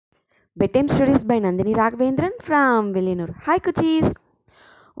Bedtime Stories by Nandini Raghavendran from Villanur. Hi కుచీస్.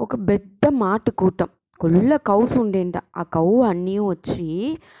 ఒక పెద్ద మాటు కూటం కొల్ల కౌస్ ఉండేంట. ఆ కవ్వు అన్నీ వచ్చి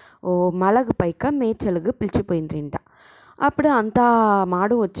ఓ మలగ పైక మేచలుగు పిలిచిపోయిండ్రింట. అప్పుడు అంతా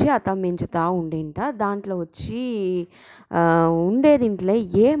మాడు వచ్చి అత మెంచుతా ఉండేంట. దాంట్లో వచ్చి ఉండేదింట్లో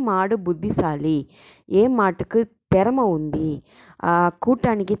ఏ మాడు బుద్ధిశాలి, ఏ మాటుకు తెరమ ఉంది, ఆ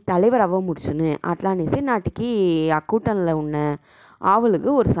కూటానికి தலைவர் అవ్వ ముడుచును అట్లా అనేసి నాటికి ఆ కూటంలో ఉన్న ఆవులకు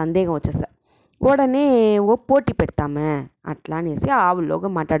ஒரு సందేహం వచ్చేసా. ఉడనే ఓ పోటీ పెడతామే అట్లా అనేసి ఆవుల్లోగా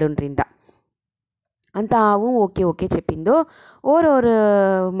మాట్లాడుండ్రింట. అంత ఆవు ఓకే ఓకే చెప్పిందో. ఓరోరు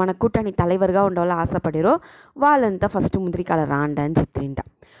మన కూటానికి தலைవర్గా ఉండవాళ్ళ ఆశపడిరో వాళ్ళంతా ఫస్ట్ ముందరికాల రాండ అని చెప్తుంట.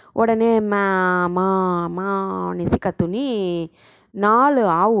 ఉడనే మా మా మా అనేసి కత్తుని 4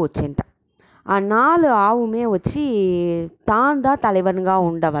 ఆవు వచ్చేంట. ఆ 4 ఆవుమే వచ్చి తాందా தலைவన్గా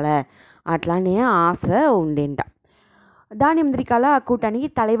ఉండవల అట్లానే ఆశ ఉండేంట. దాని ముందరికాల ఆ కూటానికి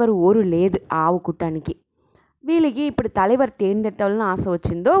தலைவர் ఓరు లేదు ఆవు కూటానికి. వీళ్ళకి ఇప్పుడు தலைவர் தேர்ந்தெடுத்தவள்னு ఆశ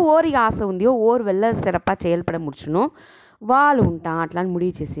వచ్చిందో, ఓరికి ఆశ ఉందో, ఓరు వెళ్ళ సిறப்பா செயல்பட முடிச்சுనో వాళ్ళు ఉంటా అట్లా అని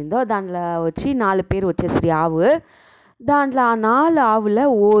முடிவு చేసిందో. దాంట్లో వచ్చి 4 పేరు వచ్చేసి ఆవు. దాంట్లో ఆ 4 ఆవుల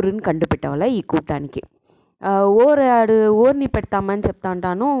ఓరుని కండుపెట్టవల ఈ కూటానికి. ఓర్ని పెడతామని చెప్తా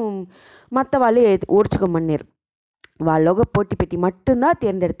ఉంటాను. மற்ற వాళ్ళు ఓర్చుకోమన్నారు. వాళ్ళోగా పోటీ పెట్టి మట్టుదా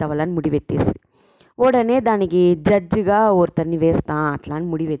தேர்ந்தெடுத்தவளன்னு முடிவெత్తేసి ఉడనే దానికి జడ్జిగా ఒరుతన్ని వేస్తా అట్లా అని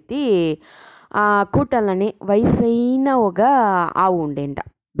முடிవెత్తి ఆ కూటంలోనే వయసైన ఒక ఆవు ఉండేంట.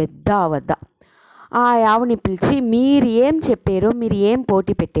 పెద్ద ఆవద్ద. ఆ ఆవుని పిలిచి మీరు ఏం చెప్పారో, మీరు ఏం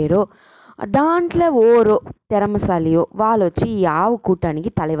పోటీ పెట్టారో, దాంట్లో ఓరో తెరమసాలియో వాళ్ళు వచ్చి ఈ ఆవు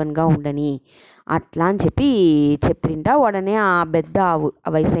కూటానికి தலைவన్గా ఉండని అట్లా అని చెప్పింట. ఉడనే ఆ పెద్ద ఆవు,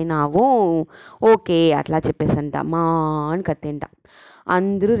 ఆ వయసైన ఆవు ఓకే అట్లా చెప్పేసంట. మా అని కత్తేంట.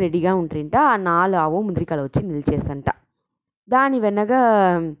 అందరూ రెడీగా ఉంట్రింట. ఆ 4 ఆవు ముందరికాల వచ్చి నిలిచేసంట. దాని వెనక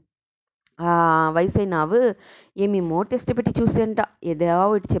ఆ వయసైన ఆవు ఏమేమో టెస్ట్ పెట్టి చూసేంట. ఏదో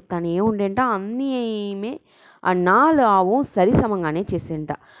ఒకటి చెప్తానే ఉండేంట. అన్నీమే ఆ 4 ఆవు సరిసమంగానే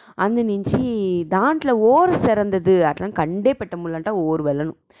చేసేంట. అందునుంచి దాంట్లో ఓరు సిறந்தது అట్లా కండే పెట్ట ముళ్ళంట ఓరు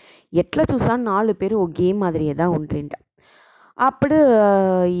వెళ్ళను. ఎట్లా చూసా 4 పేరు ఒకే మాదిరిயே தான் ఉంట్రింట. అప్పుడు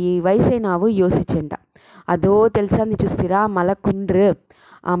ఈ వయసైన ఆవు యోసించేంట. అదో తెలుసంది చూస్తారా మలకుండ్రు,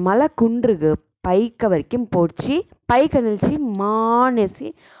 ఆ మలకుండ్రుకు పైక వరకు పొడిచి పైకి నిలిచి మానేసి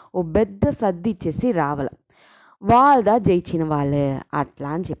ఓ పెద్ద సద్ది ఇచ్చేసి రావాల. వాళ్ళదా జయించిన వాళ్ళు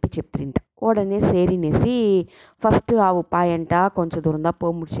అట్లా అని చెప్తుంట. ఉడనే సేరినేసి ఫస్ట్ ఆవు పాయంట కొంచెం దూరం దా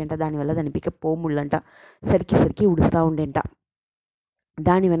పోముడిచంట. దానివల్ల దానిపిక పోముళ్ళంట సరికి సరికి ఉడుస్తూ ఉండేంట.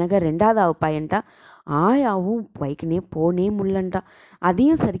 దాని వెనక రెండోది ఆవు పాయంట. ఆ ఆవు పైకినే పోనే ముళ్ళంట.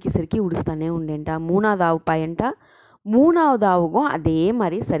 అதையும் సరికి సరికి ఉడుస్తానే ఉండేంట. మూడోది ఆవు పాయంట. మూడోది ఆవుగో అదే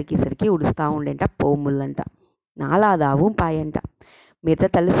మరి సరికి సరికి ఉడుస్తూ ఉండేంట పోముళ్ళంట. నాలుగోది ఆవు పాయంట. మిగతా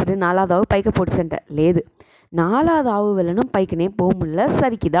తల్లిసిరి 4வது ఆవు పైకి పొడిచంట. లేదు, 4வது ఆవు వెళ్ళను పైకినే పోముళ్ళ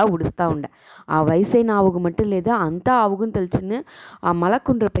సరికిదా ఉడుస్తూ ఉండ. ఆ వయసైన ఆవుకు మట్టు లేదా అంత ఆవుకుని తెలిసిను ఆ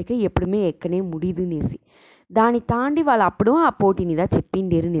మలకుండ్ర పైకి ఎప్పుడుమే ఎక్కనే ముడిదునేసి. దాన్ని తాండి వాళ్ళు అప్పుడు ఆ పోటీనిదా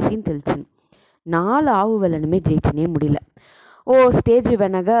చెప్పిండేరునేసి తెలిసింది. 4 ఆవు వెళ్ళనమే జయించనే ముడిల. ఓ స్టేజ్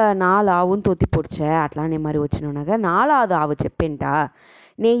వెనక 4 ఆవుని తోతి పొడిచా అట్లానే మరి వచ్చినగా 4வது ఆవు చెప్పేంట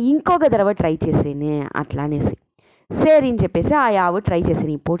నే ఇంకొక దడవ ట్రై చేసేనే అట్లా అనేసి. సరే అని చెప్పేసి ఆ ఆవు ట్రై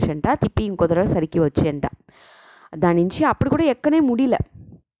చేసాను. ఈ పొడిచంట తిప్పి ఇంకో దడవ సరికి వచ్చేంట. దాని నుంచి అప్పుడు కూడా ఎక్కనే ముడిల.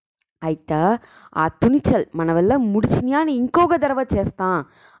 అయితే ఆ తునిచల్ మన వల్ల ముడిచినాని ఇంకొక దడవ చేస్తా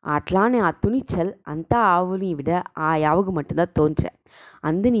అట్లానే ఆ తునిచల్ అంతా ఆవుని విడ ఆ ఆవుకు మట్టుదా తోంచ.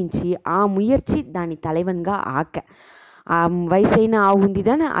 అందునుంచి ఆ ముయర్చి దాని தலைவన్గా ఆక. ఆ వయసైన ఆవు ఉంది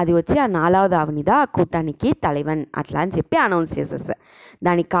దాని అది వచ్చి ఆ 4வது ఆవునిదా ఆ కూటానికి தலைவன் అట్లా అని చెప్పి అనౌన్స్ చేసేసా.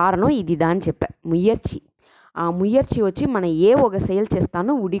 దానికి కారణం ఇదిదా అని చెప్పా. ముయర్చి, ఆ ముయర్చి వచ్చి మన ఏ ఒక செயல்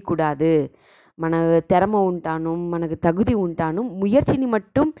చేస్తానో ఉడికూడదు, మన తెరమ ఉంటాను, మనకు తగుది ఉంటాను, ముయర్చిని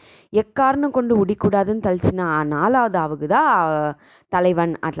మట్టు ఎక్కారణం కొండు ఉడికూడదని తలిచిన ఆ 4வது ఆవుకుదా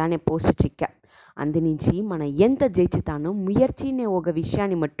தலைவன் అట్లానే పోస్ట్ చిక్క. అందునుంచి మన ఎంత జయించుతానో ముయర్చినే ఒక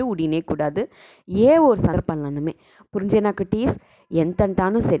విషయాన్ని మట్టు ఉడినే కూడదు ఏ ఒక సందర్భంలోనమే. పురింజేనా కుటీస్? ఎంత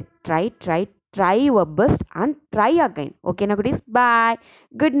అంటానో సరే, try try try your best and try again. ఓకేనా కుటీస్? Bye,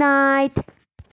 good night.